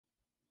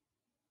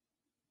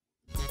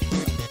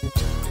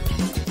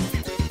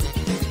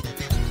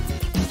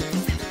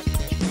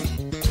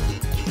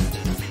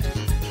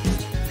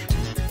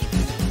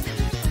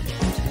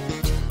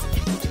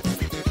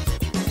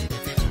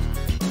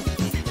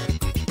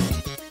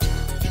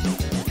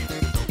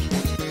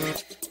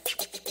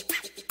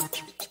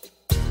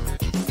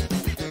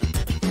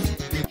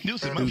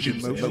motion.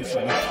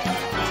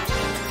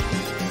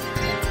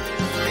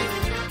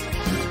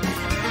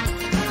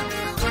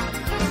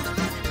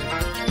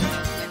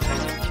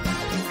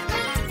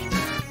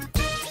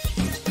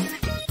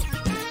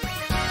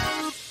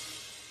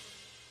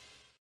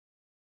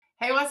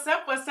 Hey, what's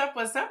up,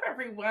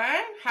 everyone?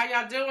 How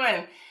y'all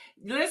doing?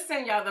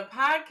 Listen, y'all, the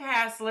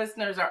podcast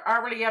listeners are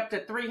already up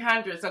to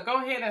 300, so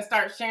go ahead and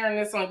start sharing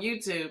this on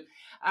YouTube.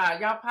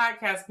 Y'all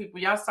podcast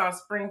people, y'all saw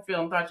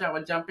Springfield and thought y'all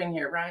would jump in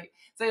here, right?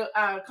 So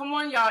come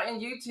on, y'all,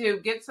 in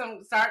YouTube,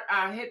 start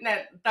hitting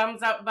that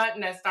thumbs up button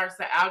that starts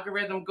the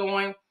algorithm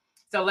going.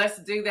 So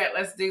let's do that.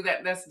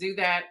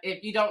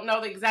 If you don't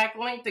know the exact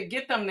link to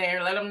get them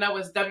there, let them know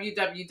it's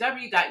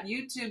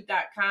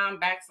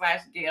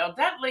www.youtube.com/Gail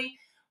Dudley.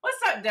 What's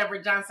up,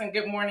 Deborah Johnson?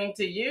 Good morning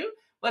to you.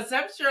 What's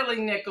up,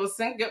 Shirley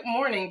Nicholson? Good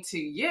morning to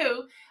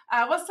you.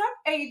 What's up,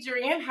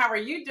 Adrian? How are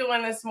you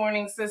doing this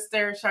morning,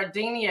 sister?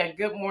 Shardinia,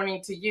 good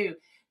morning to you.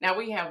 Now,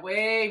 we have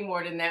way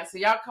more than that, so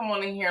y'all come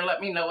on in here and let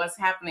me know what's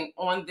happening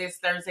on this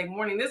Thursday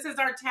morning. This is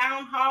our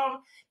Town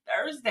Hall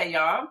Thursday,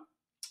 y'all.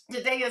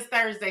 Today is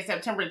Thursday,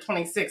 September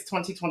 26,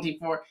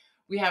 2024.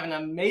 We have an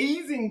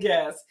amazing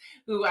guest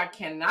who I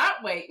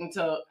cannot wait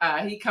until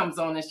he comes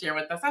on and share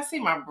with us. I see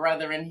my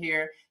brother in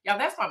here. Y'all,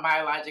 that's my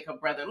biological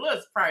brother,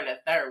 Louis Pryor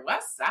III.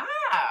 What's up?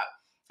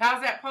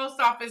 How's that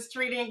post office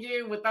treating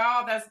you with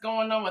all that's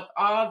going on with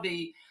all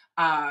the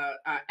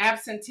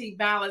absentee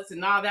ballots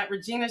and all that?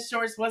 Regina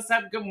Shorts, what's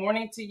up? Good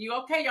morning to you.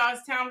 Okay, y'all,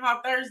 it's Town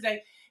Hall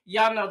Thursday.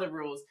 Y'all know the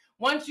rules.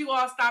 Once you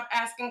all stop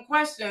asking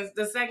questions,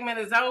 the segment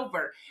is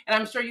over. And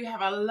I'm sure you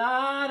have a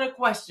lot of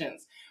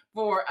questions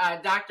for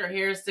Dr.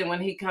 Harrison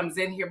when he comes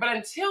in here. But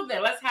until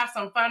then, let's have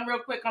some fun real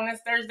quick on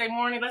this Thursday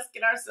morning. Let's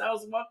get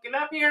ourselves woken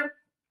up here.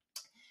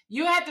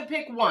 You had to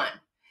pick one.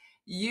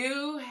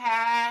 You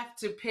have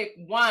to pick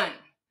one.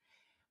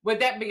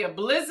 Would that be a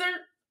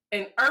blizzard,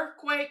 an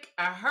earthquake,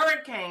 a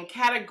hurricane,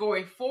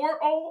 category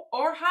 4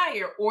 or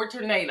higher, or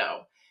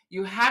tornado?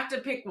 You have to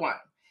pick one.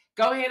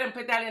 Go ahead and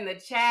put that in the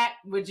chat.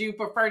 Would you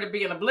prefer to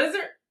be in a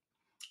blizzard,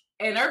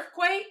 an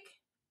earthquake,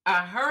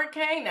 a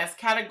hurricane, that's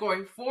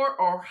category 4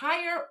 or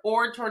higher,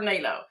 or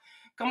tornado?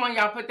 Come on,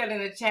 y'all, put that in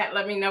the chat.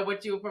 Let me know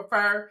what you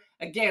prefer.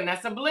 Again,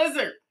 that's a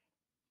blizzard,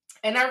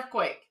 an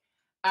earthquake,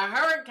 a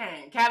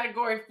hurricane,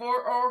 category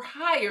 4 or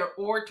higher,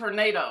 or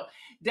tornado.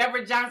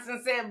 Deborah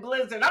Johnson said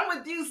blizzard. I'm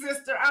with you,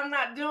 sister. I'm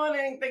not doing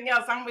anything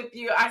else. I'm with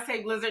you. I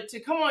say blizzard too.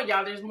 Come on,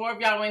 y'all. There's more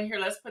of y'all in here.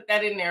 Let's put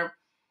that in there.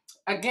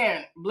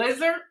 Again,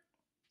 blizzard,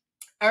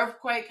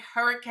 earthquake,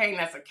 hurricane,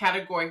 that's a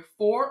category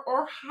 4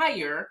 or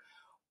higher,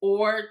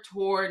 or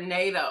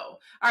tornado.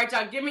 All right,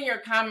 y'all, give me your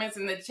comments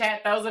in the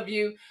chat. Those of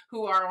you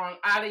who are on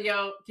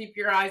audio, keep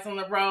your eyes on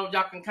the road.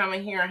 Y'all can come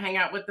in here and hang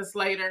out with us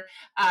later.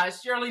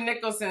 Shirley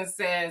Nicholson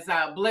says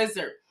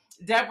blizzard.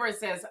 Deborah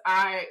says,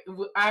 I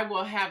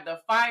will have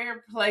the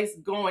fireplace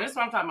going. That's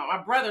what I'm talking about.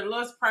 My brother,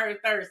 Louis Pryor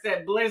III,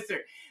 said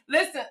blizzard.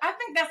 Listen, I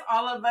think that's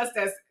all of us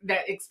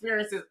that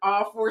experiences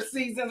all 4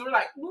 seasons. We're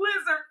like,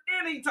 blizzard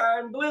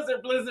anytime,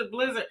 blizzard, blizzard,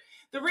 blizzard.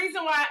 The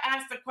reason why I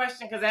asked the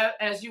question, because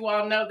as you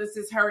all know, this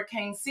is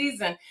hurricane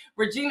season.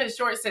 Regina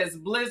Short says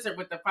blizzard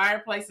with the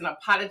fireplace and a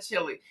pot of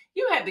chili.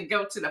 You had to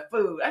go to the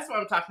food. That's what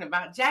I'm talking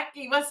about.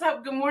 Jackie, what's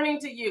up? Good morning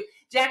to you.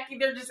 Jackie,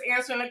 they're just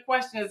answering the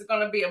question. Is it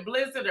going to be a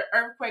blizzard, an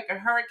earthquake, a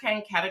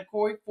hurricane,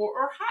 category 4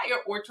 or higher,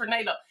 or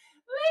tornado?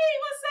 Lee,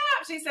 what's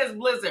up? She says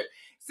blizzard.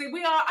 See,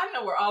 I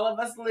know where all of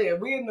us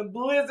live. We in the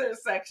blizzard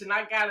section.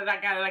 I got it.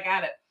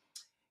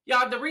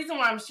 Y'all, the reason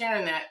why I'm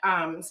sharing that,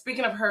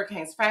 speaking of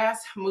hurricanes,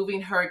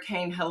 fast-moving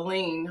Hurricane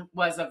Helene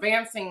was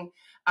advancing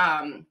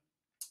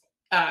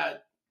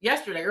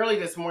yesterday, early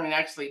this morning,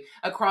 actually,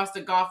 across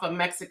the Gulf of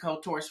Mexico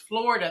towards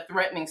Florida,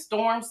 threatening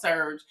storm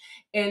surge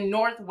in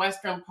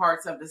northwestern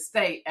parts of the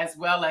state, as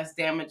well as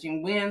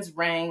damaging winds,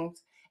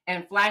 rains,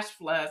 and flash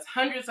floods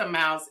hundreds of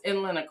miles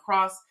inland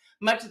across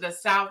much of the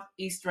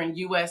southeastern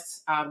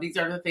U.S. These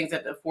are the things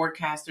that the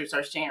forecasters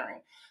are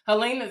sharing.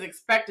 Helene is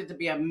expected to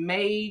be a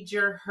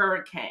major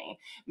hurricane,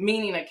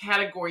 meaning a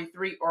category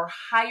 3 or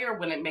higher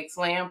when it makes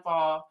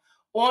landfall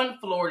on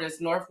Florida's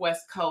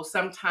northwest coast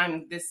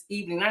sometime this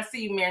evening. I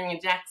see you, Marion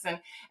Jackson.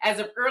 As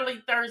of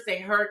early Thursday,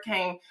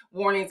 hurricane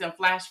warnings and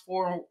flash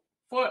flood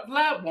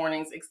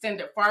warnings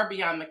extended far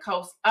beyond the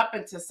coast up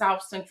into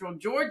south central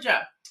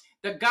Georgia.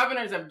 The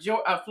governors of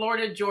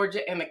Florida,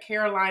 Georgia, and the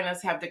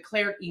Carolinas have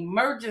declared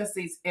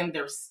emergencies in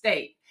their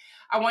state.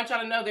 I want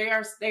y'all to know they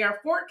are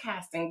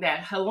forecasting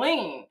that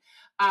Helene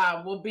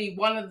will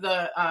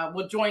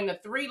join the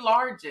 3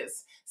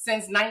 largest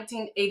since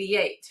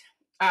 1988.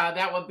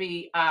 That would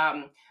be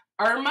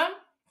Irma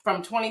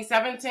from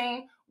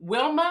 2017,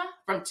 Wilma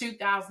from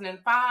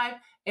 2005,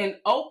 and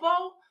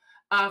Opal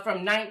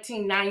from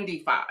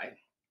 1995.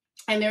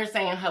 And they're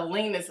saying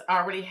Helena's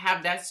already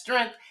have that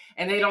strength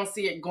and they don't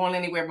see it going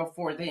anywhere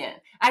before then.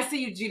 I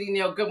see you, Judy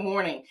Neal. Good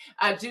morning.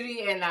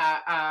 Judy and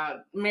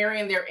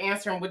Marion, they're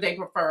answering, would they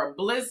prefer a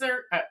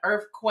blizzard, an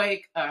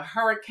earthquake, a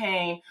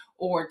hurricane,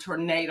 or a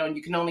tornado? And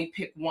you can only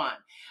pick one.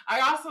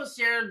 I also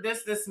shared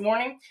this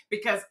morning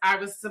because I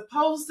was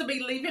supposed to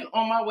be leaving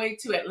on my way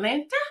to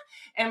Atlanta.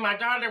 And my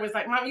daughter was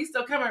like, Mom, you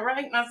still coming,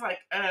 right? And I was like,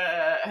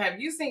 have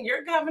you seen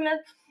your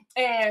governor?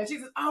 And she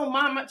says, oh,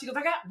 Mama, she goes,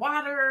 I got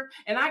water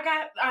and I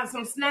got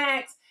some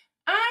snacks.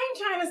 I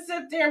ain't trying to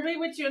sit there and be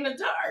with you in the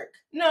dark.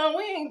 No,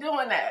 we ain't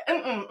doing that.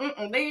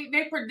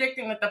 They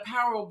predicting that the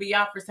power will be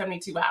out for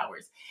 72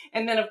 hours.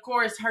 And then, of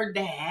course, her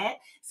dad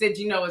said,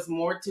 it's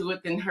more to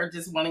it than her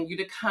just wanting you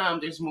to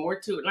come. There's more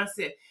to it. And I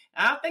said,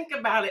 I'll think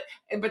about it.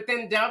 But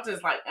then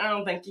Delta's like, I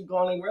don't think you're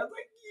going anywhere. I was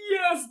like,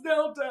 yes,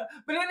 Delta.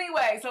 But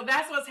anyway, so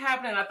that's what's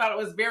happening. I thought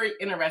it was very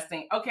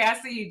interesting. Okay, I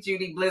see you,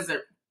 Judy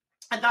Blizzard.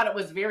 I thought it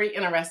was very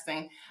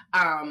interesting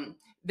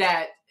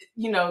that,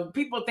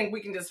 people think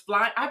we can just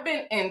fly. I've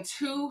been in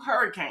 2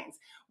 hurricanes.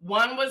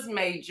 One was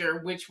major,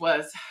 which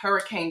was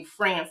Hurricane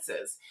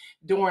Francis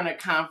during a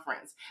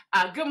conference.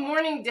 Good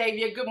morning,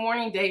 Davia. Good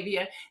morning,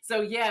 Davia. So,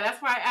 yeah, that's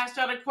why I asked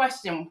y'all the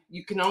question.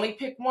 You can only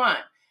pick one.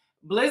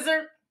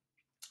 Blizzard,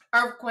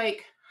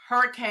 earthquake,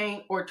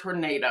 hurricane, or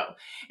tornado.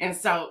 And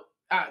so,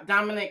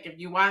 Dominic, if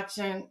you're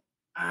watching,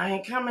 I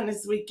ain't coming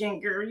this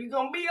weekend, girl. You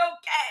gonna be okay.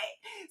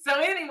 So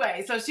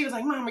anyway, so she was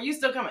like, Mom, are you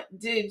still coming?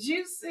 Did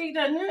you see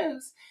the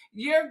news?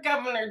 Your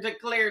governor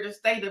declared a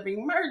state of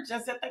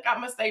emergency. I think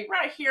I'm gonna stay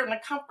right here in the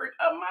comfort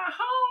of my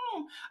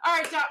home. All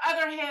right, y'all,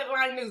 other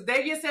headline news.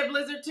 Davia said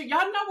blizzard too.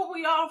 Y'all know where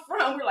we all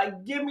from. We're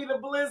like, give me the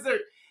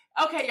blizzard.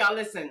 Okay, y'all,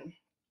 listen.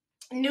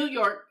 New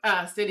York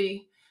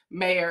City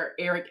Mayor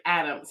Eric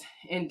Adams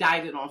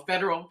indicted on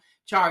federal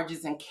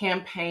charges in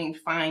campaign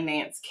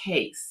finance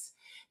case.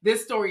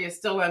 This story is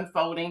still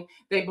unfolding.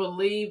 They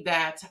believe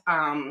that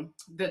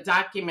the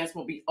documents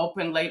will be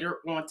open later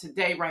on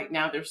today. Right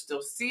now, they're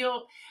still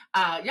sealed.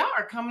 Y'all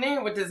are coming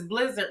in with this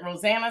blizzard.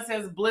 Rosanna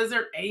says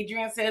blizzard.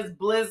 Adrian says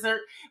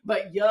blizzard,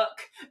 but yuck.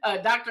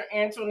 Dr.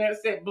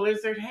 Antoinette said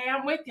blizzard. Hey,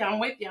 I'm with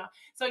y'all.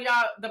 So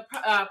y'all, the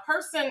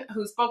person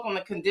who spoke on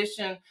the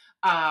condition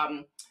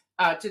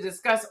to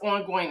discuss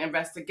ongoing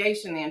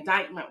investigation, the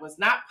indictment was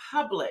not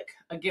public.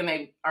 Again,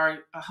 they are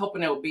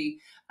hoping it will be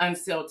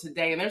unsealed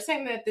today. And they're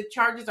saying that the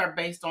charges are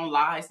based on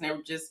lies and they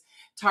were just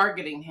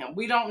targeting him.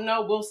 We don't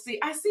know. We'll see.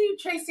 I see you,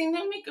 Tracy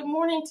Newman. Good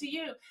morning to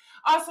you.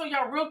 Also,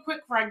 y'all, real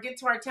quick before I get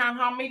to our town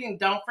hall meeting,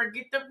 don't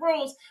forget the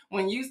rules.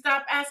 When you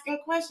stop asking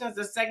questions,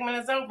 the segment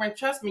is over. And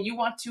trust me, you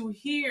want to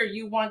hear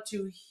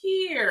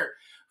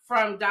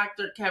from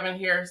Dr. Kevin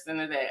Harrison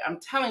today. I'm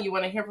telling you,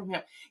 want to hear from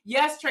him.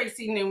 Yes,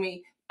 Tracy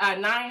Newman.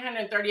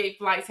 938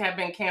 flights have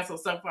been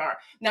canceled so far.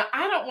 Now,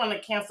 I don't want to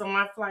cancel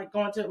my flight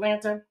going to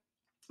Atlanta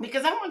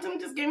because I want them to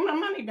just give me my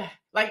money back.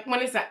 Like when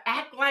it's an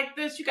act like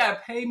this, you got to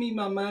pay me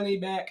my money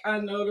back. I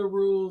know the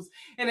rules.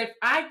 And if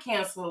I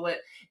cancel it,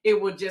 it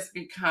would just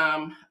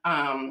become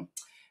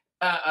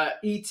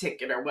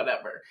e-ticket or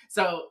whatever.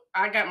 So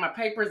I got my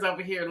papers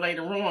over here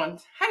later on.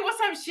 Hey, what's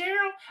up,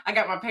 Cheryl? I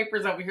got my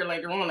papers over here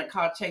later on to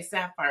call Chase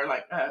Sapphire,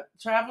 like,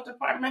 travel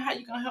department, how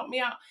you gonna help me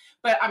out?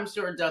 But I'm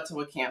sure Delta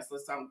will cancel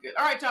it, so I'm good.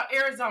 All right, y'all,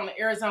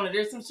 Arizona,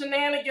 there's some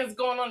shenanigans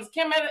going on. There's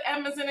Kim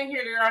Edmondson in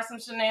here. There are some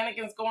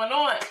shenanigans going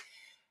on.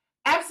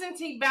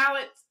 Absentee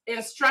ballot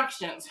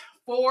instructions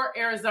for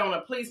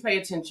Arizona. Please pay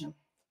attention.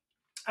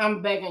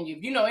 I'm begging you.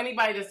 If you know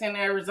anybody that's in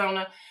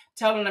Arizona,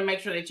 tell them to make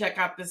sure they check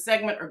out this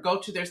segment or go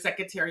to their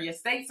Secretary of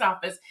State's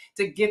office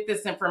to get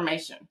this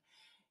information.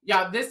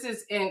 Y'all, this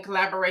is in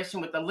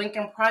collaboration with the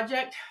Lincoln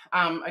Project.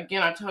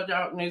 Again, I told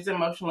y'all News and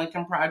Motion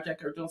Lincoln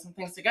Project are doing some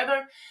things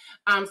together.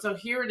 So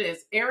here it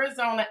is,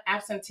 Arizona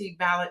absentee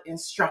ballot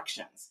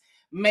instructions.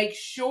 Make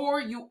sure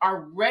you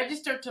are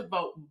registered to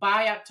vote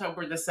by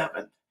October the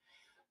 7th,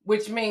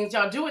 which means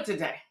y'all do it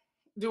today.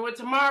 Do it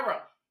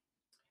tomorrow.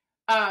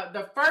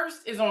 The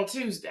 1st is on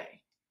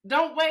Tuesday.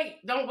 Don't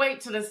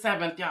wait till the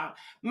 7th, y'all.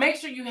 Make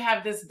sure you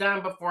have this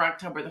done before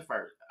October the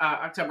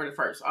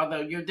 1st,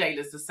 although your date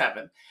is the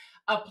 7th.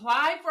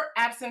 Apply for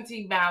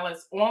absentee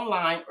ballots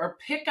online or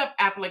pick up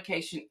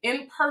application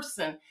in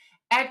person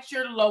at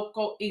your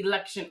local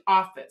election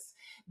office.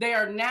 They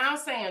are now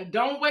saying,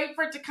 don't wait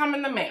for it to come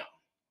in the mail.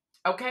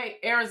 Okay,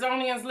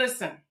 Arizonians,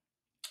 listen.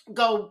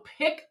 Go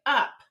pick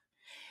up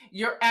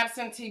your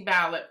absentee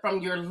ballot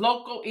from your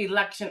local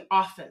election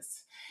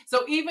office.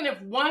 So even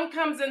if one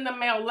comes in the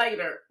mail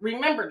later,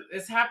 remember,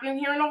 it's happening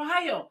here in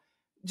Ohio.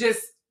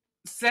 Just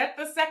set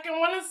the second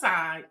one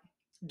aside.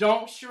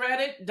 Don't shred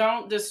it.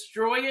 Don't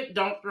destroy it.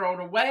 Don't throw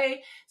it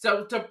away.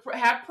 So to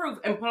have proof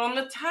and put on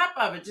the top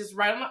of it, just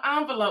write on the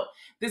envelope,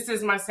 this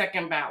is my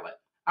second ballot.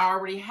 I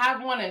already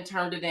have one and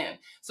turned it in.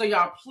 So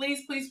y'all,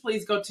 please, please,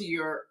 please go to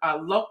your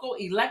local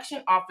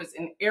election office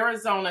in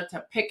Arizona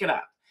to pick it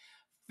up.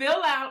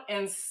 Fill out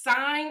and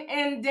sign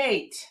and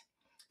date.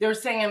 They're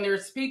saying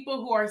there's people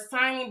who are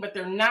signing, but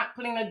they're not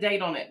putting a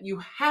date on it. You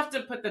have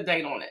to put the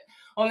date on it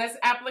on this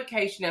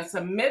application and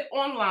submit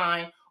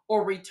online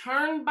or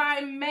return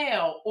by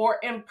mail or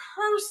in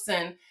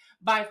person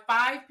by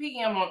 5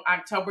 p.m. on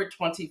October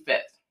 25th.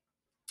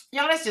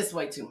 Y'all, that's just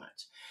way too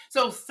much.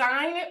 So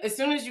sign it as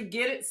soon as you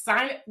get it.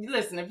 Sign it.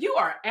 Listen, if you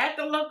are at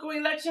the local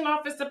election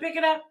office to pick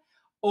it up,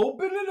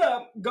 open it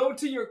up, go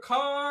to your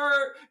car,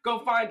 go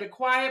find a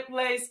quiet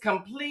place,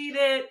 complete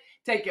it,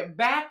 take it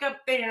back up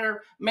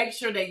there, make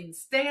sure they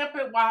stamp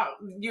it while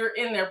you're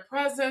in their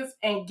presence,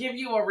 and give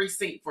you a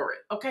receipt for it.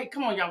 Okay,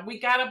 come on, y'all. We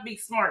gotta be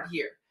smart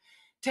here.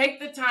 Take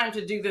the time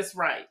to do this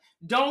right.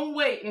 Don't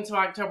wait until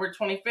October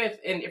 25th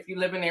and if you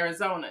live in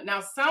Arizona.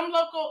 Now, some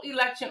local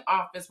election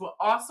office will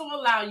also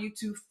allow you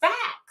to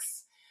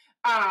fax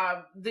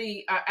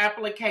the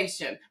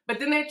application, but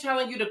then they're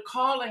telling you to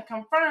call and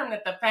confirm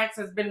that the fax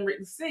has been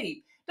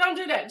received. Don't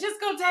do that. Just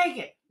go take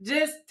it.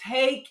 Just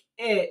take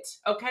it.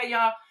 Okay,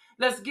 y'all?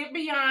 Let's get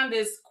beyond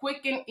this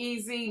quick and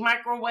easy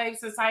microwave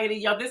society.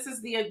 Y'all, these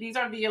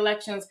are the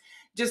elections.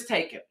 Just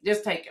take it.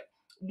 Just take it.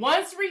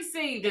 Once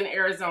received in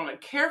Arizona,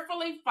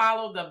 carefully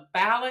follow the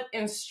ballot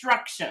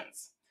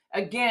instructions.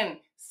 Again,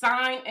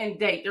 sign and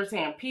date. They're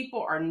saying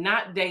people are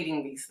not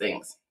dating these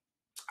things.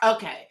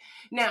 Okay,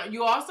 now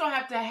you also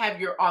have to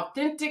have your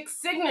authentic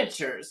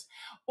signatures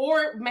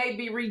or it may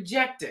be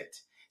rejected.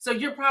 So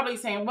you're probably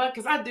saying, what?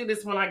 Because I do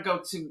this when I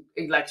go to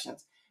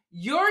elections.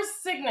 Your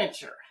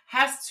signature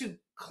has to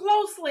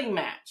closely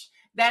match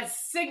that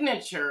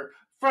signature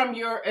from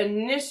your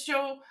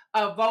initial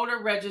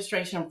voter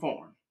registration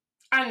form.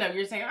 I know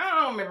you're saying,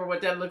 I don't remember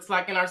what that looks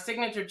like, and our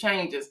signature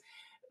changes.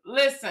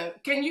 Listen,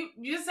 can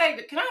you say,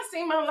 can I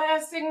see my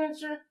last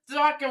signature so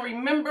I can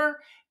remember,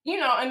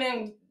 and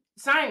then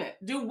sign it.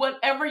 Do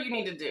whatever you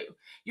need to do.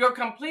 Your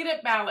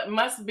completed ballot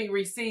must be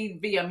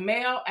received via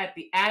mail at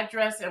the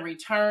address and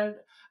returned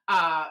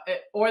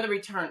or the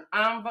return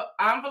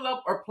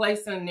envelope or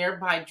placed in a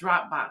nearby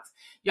drop box.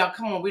 Y'all,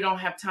 come on, we don't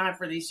have time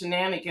for these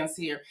shenanigans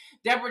here.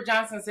 Deborah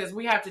Johnson says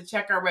we have to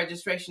check our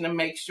registration to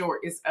make sure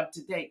it's up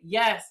to date.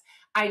 Yes,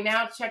 I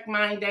now check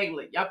mine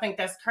daily. Y'all think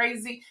that's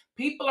crazy?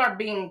 People are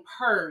being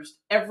purged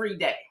every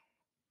day.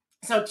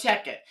 So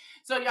check it.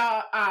 So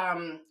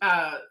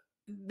y'all,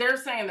 they're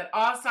saying that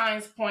all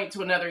signs point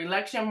to another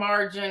election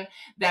margin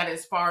that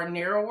is far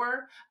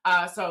narrower.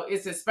 So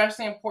it's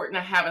especially important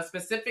to have a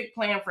specific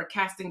plan for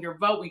casting your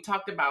vote. We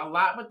talked about a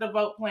lot with the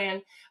vote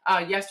plan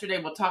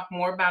yesterday. We'll talk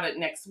more about it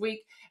next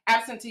week.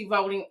 Absentee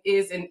voting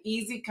is an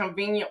easy,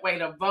 convenient way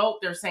to vote.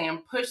 They're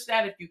saying push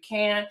that if you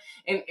can.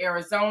 In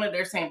Arizona,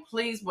 they're saying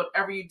please,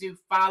 whatever you do,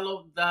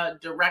 follow the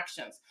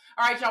directions.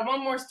 All right, y'all,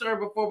 one more story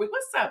before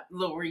what's up,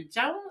 Lori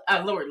Jones?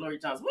 Lori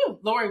Jones. Woo,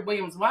 Lori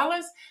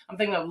Williams-Wallace. I'm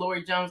thinking of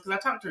Lori Jones because I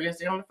talked to her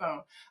yesterday on the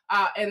phone.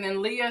 And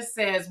then Leah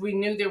says, we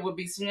knew there would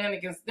be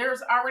shenanigans.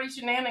 There's already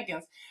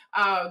shenanigans.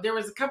 There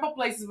was a couple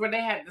places where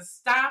they had to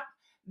stop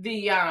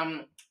the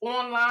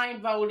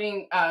online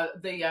voting,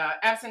 the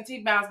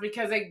absentee ballots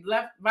because they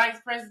left Vice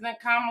President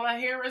Kamala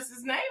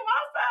Harris's name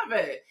off of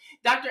it.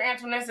 Dr.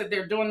 Antoinette said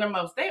they're doing the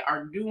most. They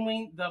are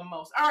doing the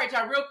most. All right,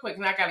 y'all, real quick,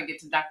 and I got to get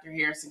to Dr.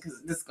 Harrison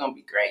because this is going to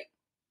be great.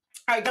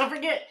 All right, don't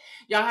forget,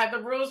 y'all have the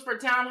rules for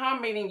town hall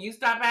meeting. You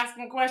stop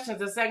asking questions.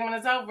 The segment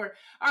is over.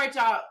 All right,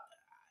 y'all.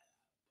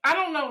 I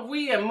don't know if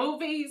we in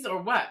movies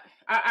or what.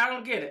 I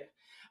don't get it.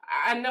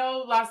 I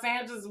know Los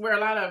Angeles is where a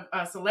lot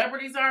of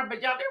celebrities are,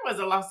 but y'all, there was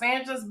a Los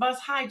Angeles bus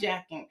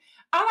hijacking.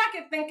 All I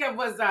could think of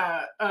was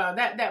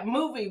that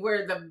movie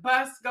where the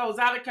bus goes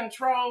out of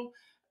control.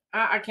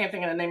 I can't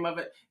think of the name of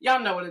it. Y'all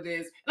know what it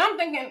is. And I'm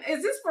thinking,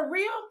 is this for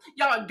real?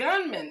 Y'all, a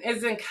gunman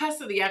is in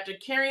custody after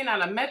carrying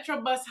out a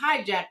Metro bus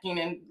hijacking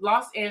in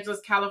Los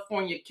Angeles,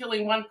 California,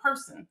 killing one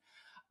person.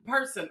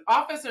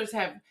 Officers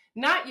have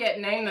not yet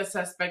named the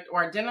suspect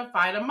or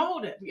identified a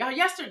motive.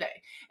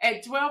 Yesterday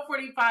at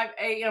 12:45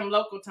 a.m.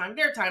 local time,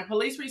 their time,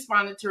 police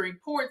responded to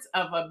reports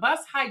of a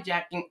bus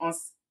hijacking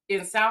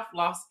in South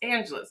Los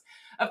Angeles.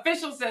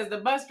 Official says the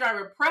bus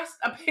driver pressed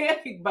a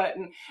panic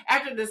button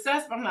after the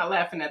suspect. I'm not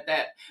laughing at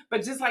that,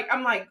 but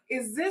I'm like,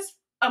 is this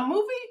a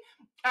movie?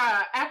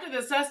 After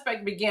the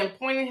suspect began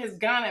pointing his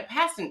gun at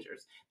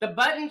passengers, the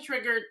button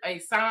triggered a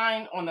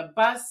sign on the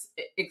bus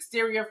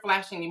exterior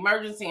flashing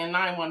emergency and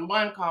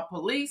 911 called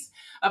police.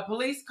 A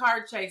police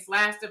car chase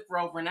lasted for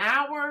over an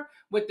hour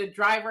with the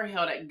driver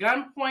held at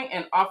gunpoint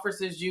and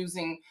officers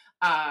using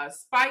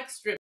spike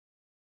strips